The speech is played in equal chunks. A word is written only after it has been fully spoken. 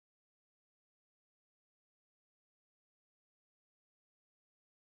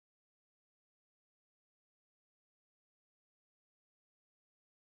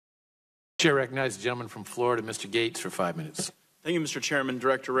Chair recognizes the gentleman from Florida, Mr. Gaetz, for 5 minutes. Thank you, Mr. Chairman.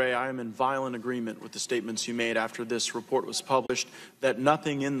 Director Wray, I am in violent agreement with the statements you made after this report was published, that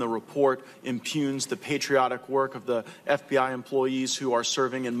nothing in the report impugns the patriotic work of the FBI employees who are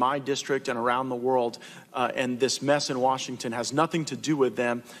serving in my district and around the world, and this mess in Washington has nothing to do with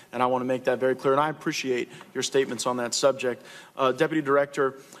them, and I want to make that very clear, and I appreciate your statements on that subject. Deputy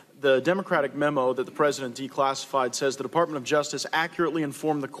Director, the Democratic memo that the President declassified says the Department of Justice accurately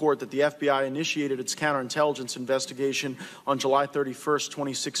informed the court that the FBI initiated its counterintelligence investigation on July 31st,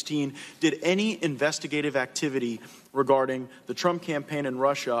 2016. Did any investigative activity regarding the Trump campaign in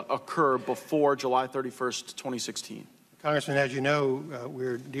Russia occur before July 31st, 2016? Congressman, as you know,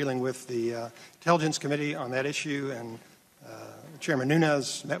 we're dealing with the Intelligence Committee on that issue, and Chairman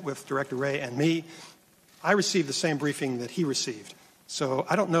Nunes met with Director Wray and me. I received the same briefing that he received. So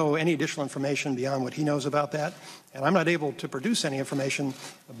I don't know any additional information beyond what he knows about that, and I'm not able to produce any information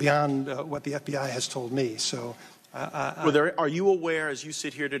beyond what the FBI has told me. So, are you aware, as you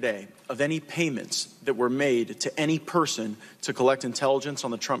sit here today, of any payments that were made to any person to collect intelligence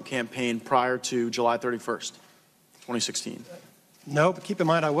on the Trump campaign prior to July 31st, 2016? No, but keep in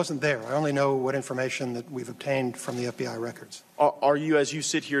mind I wasn't there. I only know what information that we've obtained from the FBI records. Are you, as you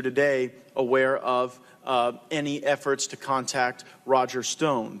sit here today, aware of any efforts to contact Roger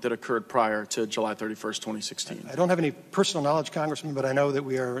Stone that occurred prior to July 31st, 2016? I don't have any personal knowledge, Congressman, but I know that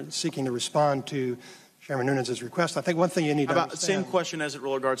we are seeking to respond to Chairman Nunes' request. I think one thing you need to understand... Same question as it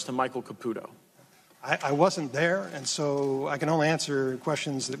regards to Michael Caputo. I wasn't there, and so I can only answer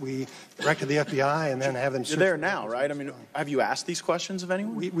questions that we direct to the FBI and then have them... You're there now, right? I mean, have you asked these questions of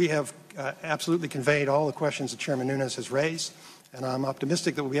anyone? We have absolutely conveyed all the questions that Chairman Nunes has raised, and I'm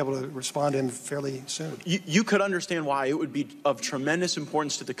optimistic that we'll be able to respond to him fairly soon. You could understand why it would be of tremendous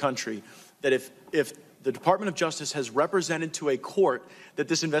importance to the country that if the Department of Justice has represented to a court that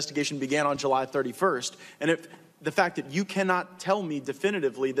this investigation began on July 31st, and if the fact that you cannot tell me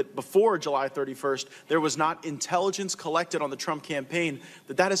definitively that before July 31st there was not intelligence collected on the Trump campaign,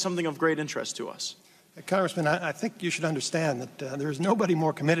 that is something of great interest to us. Congressman, I think you should understand that there is nobody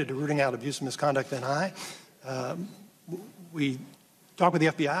more committed to rooting out abuse and misconduct than I. We talk with the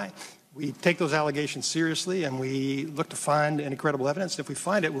FBI. We take those allegations seriously, and we look to find any credible evidence. If we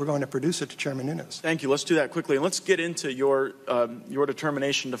find it, we're going to produce it to Chairman Nunes. Thank you. Let's do that quickly. And let's get into your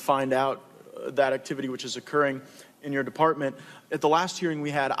determination to find out that activity which is occurring in your department. At the last hearing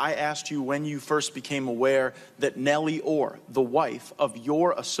we had, I asked you when you first became aware that Nellie Orr, the wife of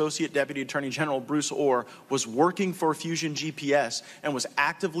your Associate Deputy Attorney General Bruce Orr, was working for Fusion GPS and was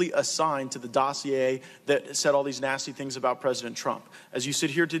actively assigned to the dossier that said all these nasty things about President Trump. As you sit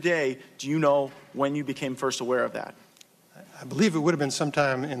here today, do you know when you became first aware of that? I believe it would have been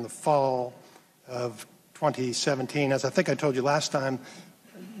sometime in the fall of 2017. As I think I told you last time,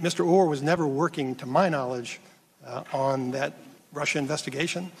 Mr. Orr was never working, to my knowledge, on that Russia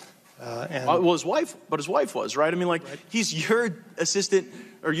investigation. Well, his wife was, right? I mean, like, right. He's your assistant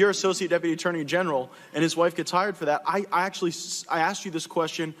or your associate deputy attorney general, and his wife gets hired for that. I asked you this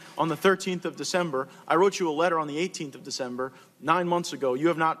question on the 13th of December. I wrote you a letter on the 18th of December, 9 months ago. You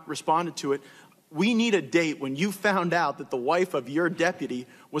have not responded to it. We need a date when you found out that the wife of your deputy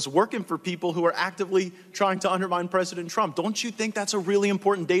was working for people who are actively trying to undermine President Trump. Don't you think that's a really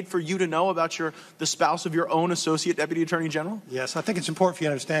important date for you to know about the spouse of your own Associate Deputy Attorney General? Yes, I think it's important for you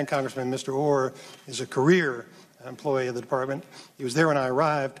to understand, Congressman, Mr. Orr is a career employee of the department. He was there when I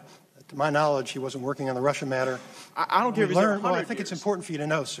arrived. To my knowledge, he wasn't working on the Russia matter. I don't care if he's there 100 I think it's important for you to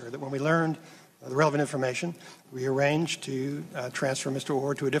know, sir, that when we learned the relevant information, we arranged to transfer Mr.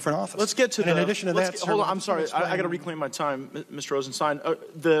 Orr to a different office. Let's get to in addition to that, hold on, I'm sorry, I got to reclaim my time, Mr. Rosenstein.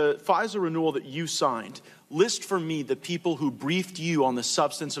 The FISA renewal that you signed, list for me the people who briefed you on the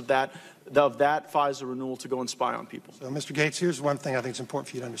substance of that FISA renewal to go and spy on people. So, Mr. Gaetz, here's one thing I think is important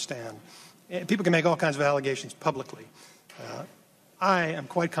for you to understand. People can make all kinds of allegations publicly. I am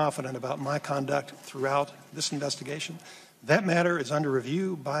quite confident about my conduct throughout this investigation. That matter is under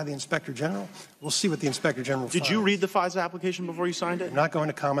review by the Inspector General. We'll see what the Inspector General finds. Did you read the FISA application before you signed it? I'm not going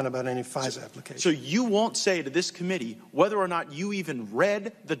to comment about any FISA application. So you won't say to this committee whether or not you even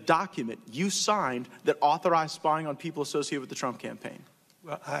read the document you signed that authorized spying on people associated with the Trump campaign?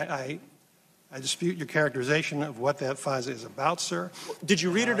 Well, I dispute your characterization of what that FISA is about, sir. Did you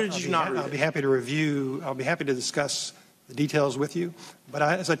read it or did you not read it? I'll be happy to review. I'll be happy to discuss the details with you. But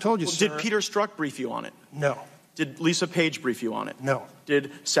as I told you, sir... Did Peter Strzok brief you on it? No. Did Lisa Page brief you on it? No.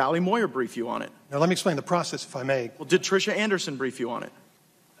 Did Sally Moyer brief you on it? Now, let me explain the process, if I may. Well, did Tricia Anderson brief you on it?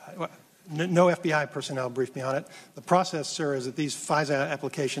 No FBI personnel briefed me on it. The process, sir, is that these FISA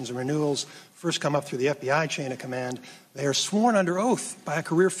applications and renewals first come up through the FBI chain of command. They are sworn under oath by a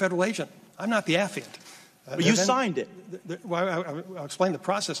career federal agent. I'm not the affiant. But you signed it. Well, I'll explain the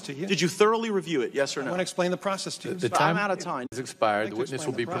process to you. Did you thoroughly review it, yes or I no? want to explain the process to you. The time I'm out of time. has expired. I'd The like to witness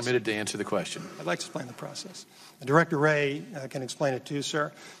will explain be the process. permitted to answer the question. I'd like to explain the process. Director Ray can explain it too,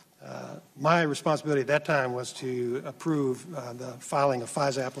 sir. My responsibility at that time was to approve the filing of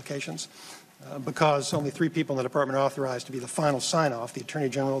FISA applications because only 3 people in the department are authorized to be the final sign-off, the Attorney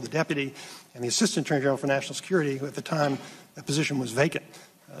General, the Deputy, and the Assistant Attorney General for National Security, who at the time that position was vacant.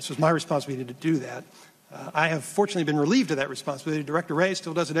 So it was my responsibility to do that. I have fortunately been relieved of that responsibility. Director Ray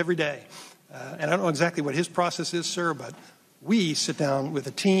still does it every day. And I don't know exactly what his process is, sir, but we sit down with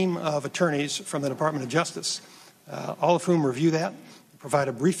a team of attorneys from the Department of Justice, all of whom review that, provide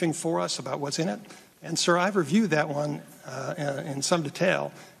a briefing for us about what's in it. And, sir, I've reviewed that one in some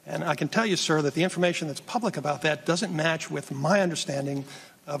detail. And I can tell you, sir, that the information that's public about that doesn't match with my understanding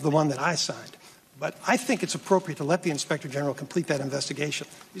of the one that I signed. But I think it's appropriate to let the Inspector General complete that investigation.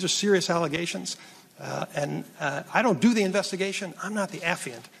 These are serious allegations. I don't do the investigation. I'm not the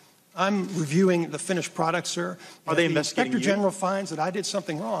affiant. I'm reviewing the finished product, sir. Are they investigating? If the Inspector you? General finds that I did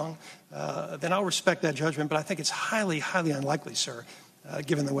something wrong, then I'll respect that judgment. But I think it's highly, highly unlikely, sir,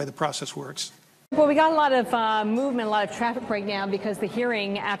 given the way the process works. Well, we got a lot of movement, a lot of traffic right now because the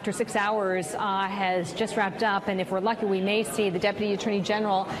hearing after 6 hours has just wrapped up. And if we're lucky, we may see the Deputy Attorney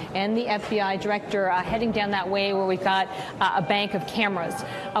General and the FBI Director heading down that way where we've got a bank of cameras.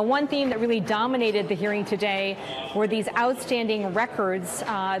 One theme that really dominated the hearing today were these outstanding records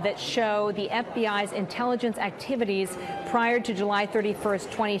that show the FBI's intelligence activities prior to July 31st,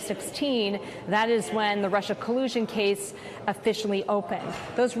 2016. That is when the Russia collusion case officially opened.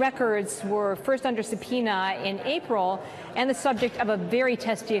 Those records were first under subpoena in April and the subject of a very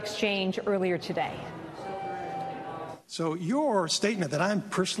testy exchange earlier today. So your statement that I'm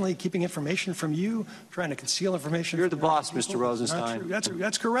personally keeping information from you, trying to conceal information... You're the boss, people, Mr. Rosenstein.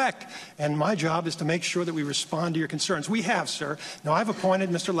 That's correct. And my job is to make sure that we respond to your concerns. We have, sir. Now, I've appointed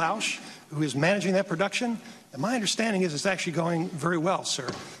Mr. Lausch, who is managing that production, and my understanding is it's actually going very well, sir.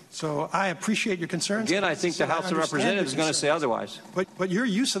 So I appreciate your concerns. Again, I think the House of Representatives is going to say otherwise. But your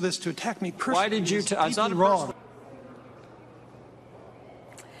use of this to attack me personally Why did you... is deeply wrong.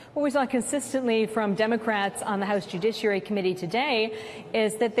 What we saw consistently from Democrats on the House Judiciary Committee today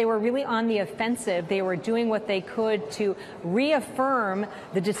is that they were really on the offensive. They were doing what they could to reaffirm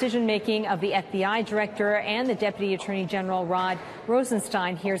the decision-making of the FBI Director and the Deputy Attorney General, Rod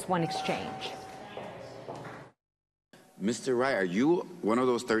Rosenstein. Here's one exchange. Mr. Wright, are you one of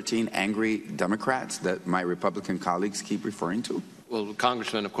those 13 angry Democrats that my Republican colleagues keep referring to? Well,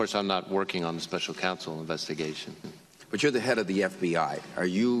 Congressman, of course, I'm not working on the special counsel investigation. But you're the head of the FBI. Are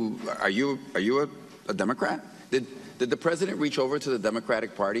you a Democrat? Did the president reach over to the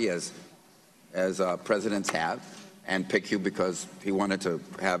Democratic Party as presidents have and pick you because he wanted to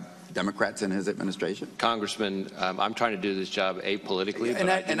have Democrats in his administration? Congressman, I'm trying to do this job apolitically, but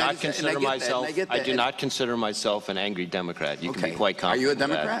I do not consider myself an angry Democrat. You can be quite confident. Are you a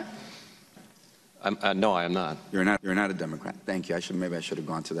Democrat? No, I am not. You're not a Democrat. Thank you. Maybe I should have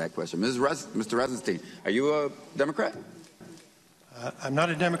gone to that question. Mr. Rosenstein, are you a Democrat? I'm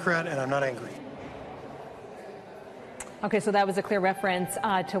not a Democrat, and I'm not angry. Okay, so that was a clear reference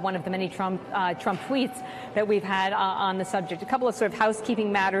to one of the many Trump tweets that we've had on the subject. A couple of sort of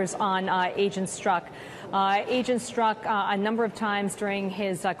housekeeping matters on Agent Strzok. Agent Strzok, a number of times during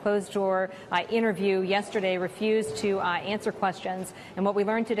his closed-door interview yesterday, refused to answer questions. And what we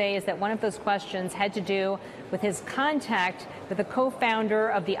learned today is that one of those questions had to do with his contact with the co-founder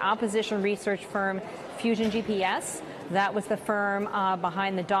of the opposition research firm Fusion GPS. That was the firm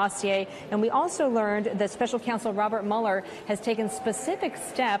behind the dossier. And we also learned that Special Counsel Robert Mueller has taken specific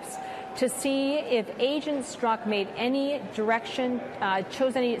steps to see if Agent Strzok made any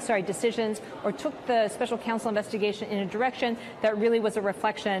decisions or took the Special Counsel investigation in a direction that really was a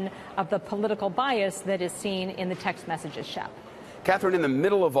reflection of the political bias that is seen in the text messages, Shep. Catherine, in the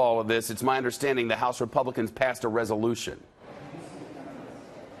middle of all of this, it's my understanding the House Republicans passed a resolution.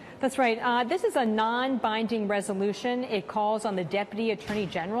 That's right. This is a non-binding resolution. It calls on the Deputy Attorney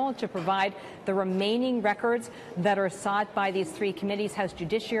General to provide the remaining records that are sought by these 3 committees, House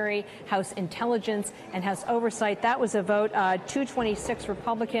Judiciary, House Intelligence, and House Oversight. That was a vote, 226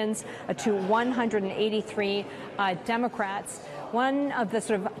 Republicans to 183 Democrats. One of the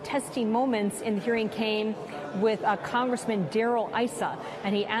sort of testy moments in the hearing came with Congressman Darrell Issa,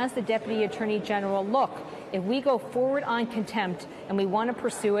 and he asked the Deputy Attorney General, look, if we go forward on contempt and we want to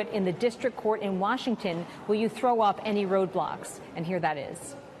pursue it in the district court in Washington, will you throw up any roadblocks? And here that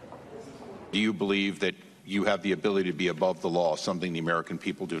is. Do you believe that you have the ability to be above the law, something the American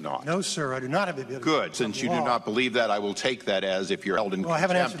people do not. No, sir, I do not have the ability. Good. Since you do not believe that, I will take that as if you're held in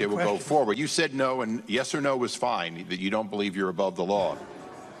contempt, it will go forward. You said no, and yes or no was fine, that you don't believe you're above the law.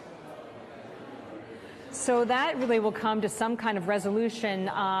 So that really will come to some kind of resolution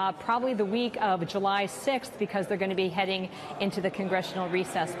probably the week of July 6th, because they're going to be heading into the congressional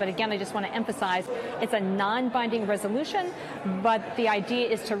recess. But again, I just want to emphasize it's a non-binding resolution, but the idea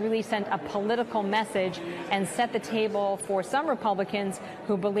is to really send a political message and set the table for some Republicans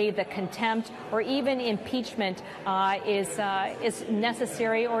who believe that contempt or even impeachment is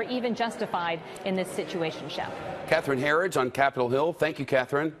necessary or even justified in this situation, Shep. Catherine Herridge on Capitol Hill. Thank you,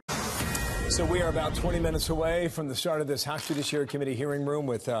 Catherine. So we are about 20 minutes away from the start of this House Judiciary Committee hearing room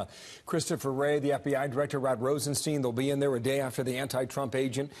with Christopher Wray, the FBI Director, Rod Rosenstein. They'll be in there a day after the anti-Trump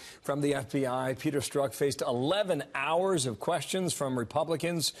agent from the FBI, Peter Strzok, faced 11 hours of questions from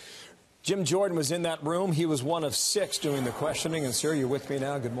Republicans. Jim Jordan was in that room. He was one of 6 doing the questioning. And, sir, you're with me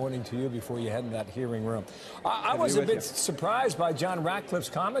now. Good morning to you before you head in that hearing room. I was a bit surprised by John Ratcliffe's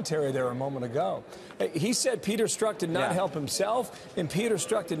commentary there a moment ago. He said Peter Strzok did not help himself, and Peter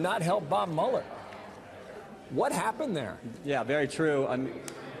Strzok did not help Bob Mueller. What happened there? Yeah, very true.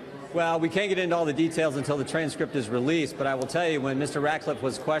 Well, we can't get into all the details until the transcript is released, but I will tell you, when Mr. Ratcliffe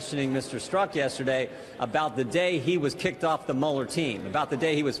was questioning Mr. Strzok yesterday about the day he was kicked off the Mueller team, about the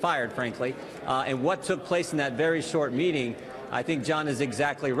day he was fired, frankly, and what took place in that very short meeting, I think John is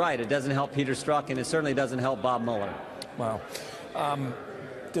exactly right. It doesn't help Peter Strzok, and it certainly doesn't help Bob Mueller. Wow.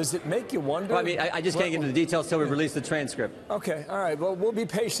 Does it make you wonder? Well, I mean, I just can't get into the details until we release the transcript. Okay, all right. Well, we'll be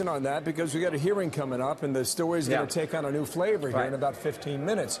patient on that because we got a hearing coming up, and the story's going to take on a new flavor here in about 15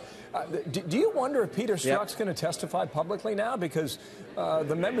 minutes. Do you wonder if Peter Strzok's going to testify publicly now? Because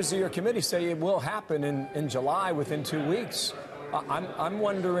the members of your committee say it will happen in July, within 2 weeks. I'm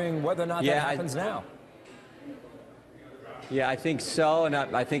wondering whether or not that happens now. Yeah, I think so, and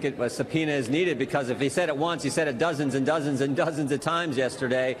I think a subpoena is needed, because if he said it once, he said it dozens and dozens and dozens of times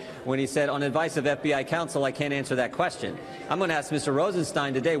yesterday when he said, on advice of FBI counsel, I can't answer that question. I'm going to ask Mr.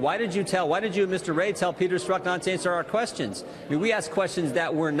 Rosenstein today, why did you and Mr. Wray tell Peter Strzok not to answer our questions? I mean, we asked questions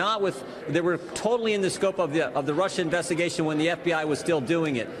that were totally in the scope of the Russia investigation when the FBI was still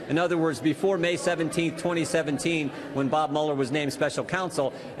doing it. In other words, before May 17th, 2017, when Bob Mueller was named special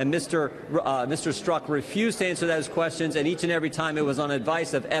counsel, and Mr. Strzok refused to answer those questions, and each and every time it was on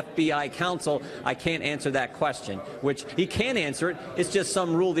advice of FBI counsel, I can't answer that question, which he can answer it. It's just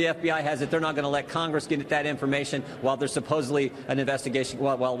some rule the FBI has that they're not going to let Congress get that information while there's supposedly an investigation,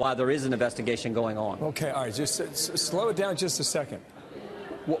 while there is an investigation going on. Okay, all right, just slow it down just a second.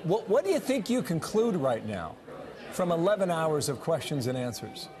 What do you think you conclude right now from 11 hours of questions and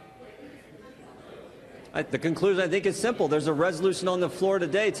answers? The conclusion, I think, is simple. There's a resolution on the floor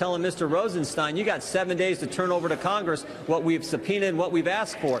today telling Mr. Rosenstein, you got 7 days to turn over to Congress what we've subpoenaed and what we've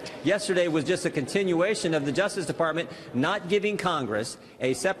asked for. Yesterday was just a continuation of the Justice Department not giving Congress,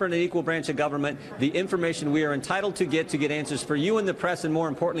 a separate and equal branch of government, the information we are entitled to get answers for you and the press, and more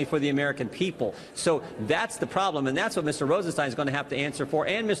importantly for the American people. So that's the problem, and that's what Mr. Rosenstein is going to have to answer for,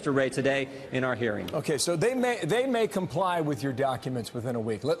 and Mr. Wray today in our hearing. Okay, so they may comply with your documents within a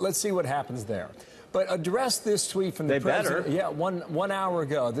week. Let's see what happens there. But address this tweet from the president. Yeah, one hour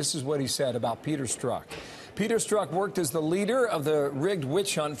ago. This is what he said about Peter Strzok. Peter Strzok worked as the leader of the rigged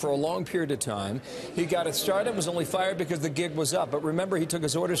witch hunt for a long period of time. He got it started, was only fired because the gig was up. But remember, he took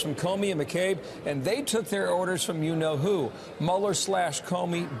his orders from Comey and McCabe, and they took their orders from you-know-who,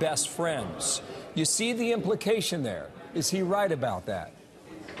 Mueller/Comey best friends. You see the implication there. Is he right about that?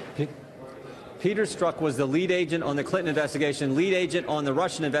 Peter Strzok was the lead agent on the Clinton investigation, lead agent on the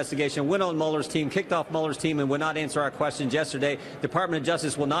Russian investigation, went on Mueller's team, kicked off Mueller's team, and would not answer our questions yesterday. Department of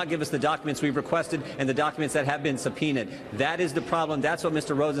Justice will not give us the documents we've requested and the documents that have been subpoenaed. That is the problem. That's what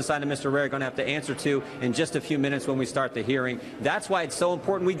Mr. Rosenstein and Mr. Wray are going to have to answer to in just a few minutes when we start the hearing. That's why it's so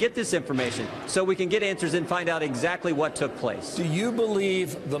important we get this information, so we can get answers and find out exactly what took place. Do you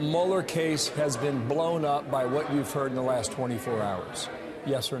believe the Mueller case has been blown up by what you've heard in the last 24 hours?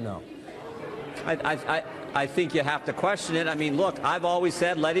 Yes or no? I think you have to question it. I mean, look, I've always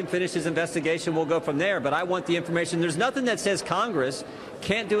said let him finish his investigation. We'll go from there. But I want the information. There's nothing that says Congress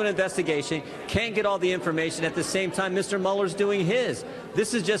can't do an investigation, can't get all the information at the same time Mr. Mueller's doing his.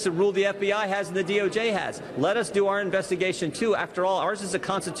 This is just a rule the FBI has and the DOJ has. Let us do our investigation, too. After all, ours is a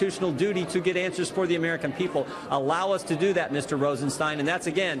constitutional duty to get answers for the American people. Allow us to do that, Mr. Rosenstein. And that's,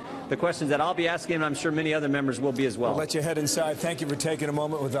 again, the questions that I'll be asking, and I'm sure many other members will be as well. I'll let you head inside. Thank you for taking a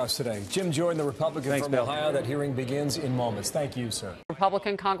moment with us today. Jim Jordan, the Republican from Ohio. That hearing begins in moments. Thank you, sir.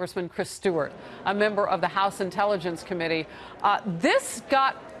 Republican Congressman Chris Stewart, a member of the House Intelligence Committee. This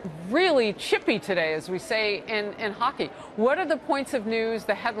got really chippy today, as we say in hockey. What are the points of news,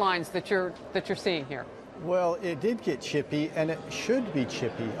 the headlines that you're seeing here? Well, it did get chippy, and it should be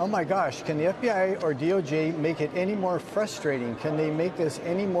chippy. Oh my gosh, can the FBI or DOJ make it any more frustrating? Can they make this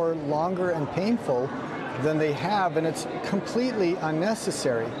any more longer and painful than they have? And it's completely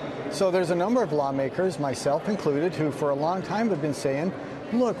unnecessary. So there's a number of lawmakers, myself included, who for a long time have been saying,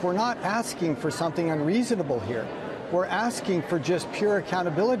 look, we're not asking for something unreasonable here. We're asking for just pure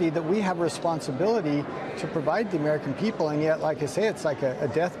accountability, that we have a responsibility to provide the American people. And yet, like I say, it's like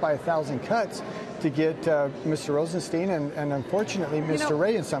a death by 1,000 cuts to get Mr. Rosenstein and unfortunately Mr.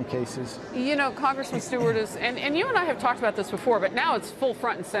 Wray in some cases. You know, Congressman Stewart is, and you and I have talked about this before, but now it's full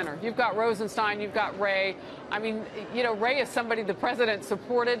front and center. You've got Rosenstein, you've got Wray. I mean, you know, Wray is somebody the president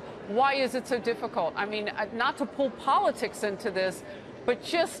supported. Why is it so difficult? I mean, not to pull politics into this, but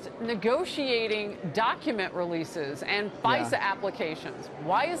just negotiating document releases and FISA applications.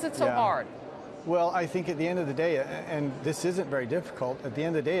 Why is it so hard? Well, I think at the end of the day, and this isn't very difficult, at the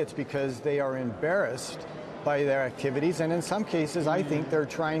end of the day, it's because they are embarrassed by their activities. And in some cases, I think they're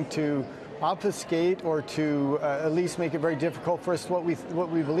trying to obfuscate or to at least make it very difficult for us what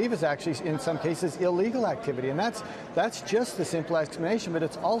we believe is actually, in some cases, illegal activity. And that's just the simple explanation, but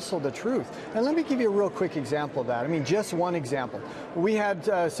it's also the truth. And let me give you a real quick example of that. I mean, just one example. We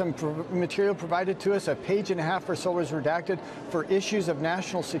had some material provided to us, a page and a half or so was redacted for issues of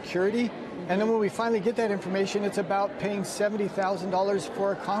national security. And then when we finally get that information, it's about paying $70,000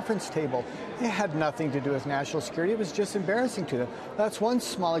 for a conference table. It had nothing to do with national security. It was just embarrassing to them. That's one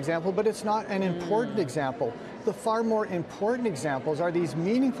small example, but it's not an important example. The far more important examples are these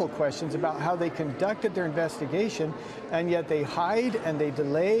meaningful questions about how they conducted their investigation, and yet they hide and they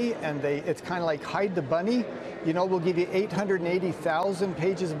delay, and it's kind of like hide the bunny. You know, we'll give you 880,000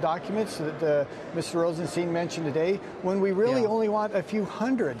 pages of documents that Mr. Rosenstein mentioned today, when we really only want a few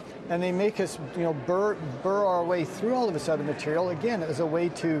hundred. And they make us, you know, burr our way through all of this other material, again, as a way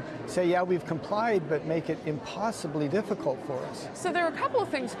to say, yeah, we've complied, but make it impossibly difficult for us. So there are a couple of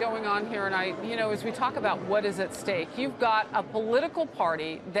things going on here, and you know, as we talk about what is at stake, you've got a political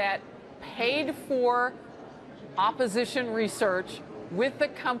party that paid for opposition research with the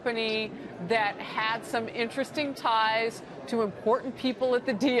company that had some interesting ties to important people at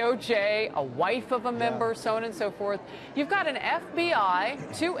the DOJ, a wife of a member, so on and so forth. You've got an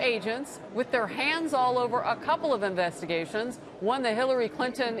FBI, 2 agents with their hands all over a couple of investigations. One, the Hillary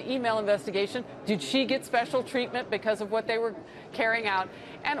Clinton email investigation. Did she get special treatment because of what they were carrying out?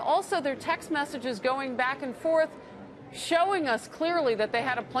 And also their text messages going back and forth, showing us clearly that they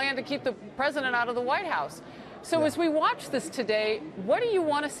had a plan to keep the president out of the White House. So as we watch this today, what do you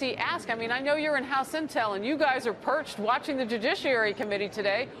want to see asked? I mean, I know you're in House Intel, and you guys are perched watching the Judiciary Committee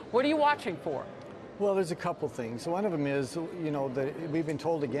today. What are you watching for? Well, there's a couple things. One of them is, you know, that we've been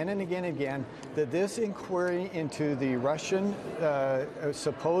told again and again and again that this inquiry into the Russian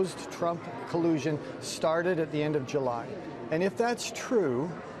supposed Trump collusion started at the end of July. And if that's true,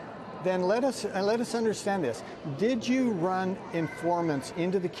 then let us understand this. Did you run informants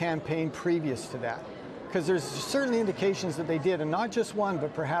into the campaign previous to that? Because there's certainly indications that they did, and not just one,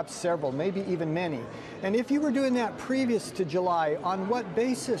 but perhaps several, maybe even many. And if you were doing that previous to July, on what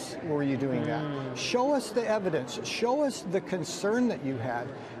basis were you doing that? Show us the evidence. Show us the concern that you had.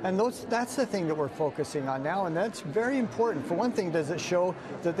 And that's the thing that we're focusing on now, and that's very important. For one thing, does it show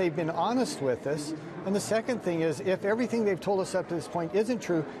that they've been honest with us? And the second thing is, if everything they've told us up to this point isn't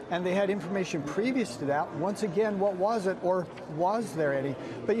true, and they had information previous to that, once again, what was it, or was there any?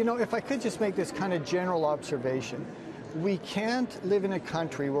 But, you know, if I could just make this kind of general observation, we can't live in a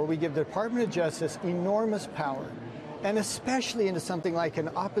country where we give the Department of Justice enormous power, and especially into something like an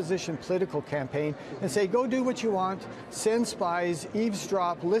opposition political campaign, and say, go do what you want, send spies,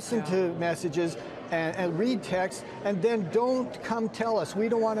 eavesdrop, listen to messages, and read text, and then don't come tell us. We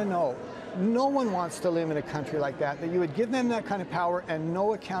don't want to know. No one wants to live in a country like that you would give them that kind of power and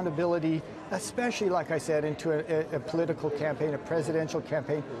no accountability, especially, like I said, into a political campaign, a presidential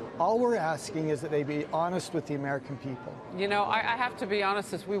campaign. All we're asking is that they be honest with the American people. You know, I have to be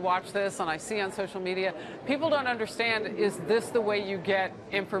honest, as we watch this and I see on social media, people don't understand, is this the way you get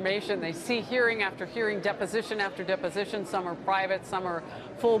information? They see hearing after hearing, deposition after deposition. Some are private, some are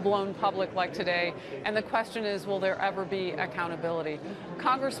full-blown public like today. And the question is, will there ever be accountability?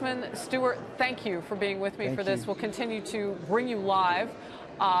 Congressman Stewart, thank you for being with me for this. We'll continue to bring you live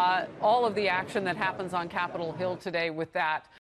all of the action that happens on Capitol Hill today with that.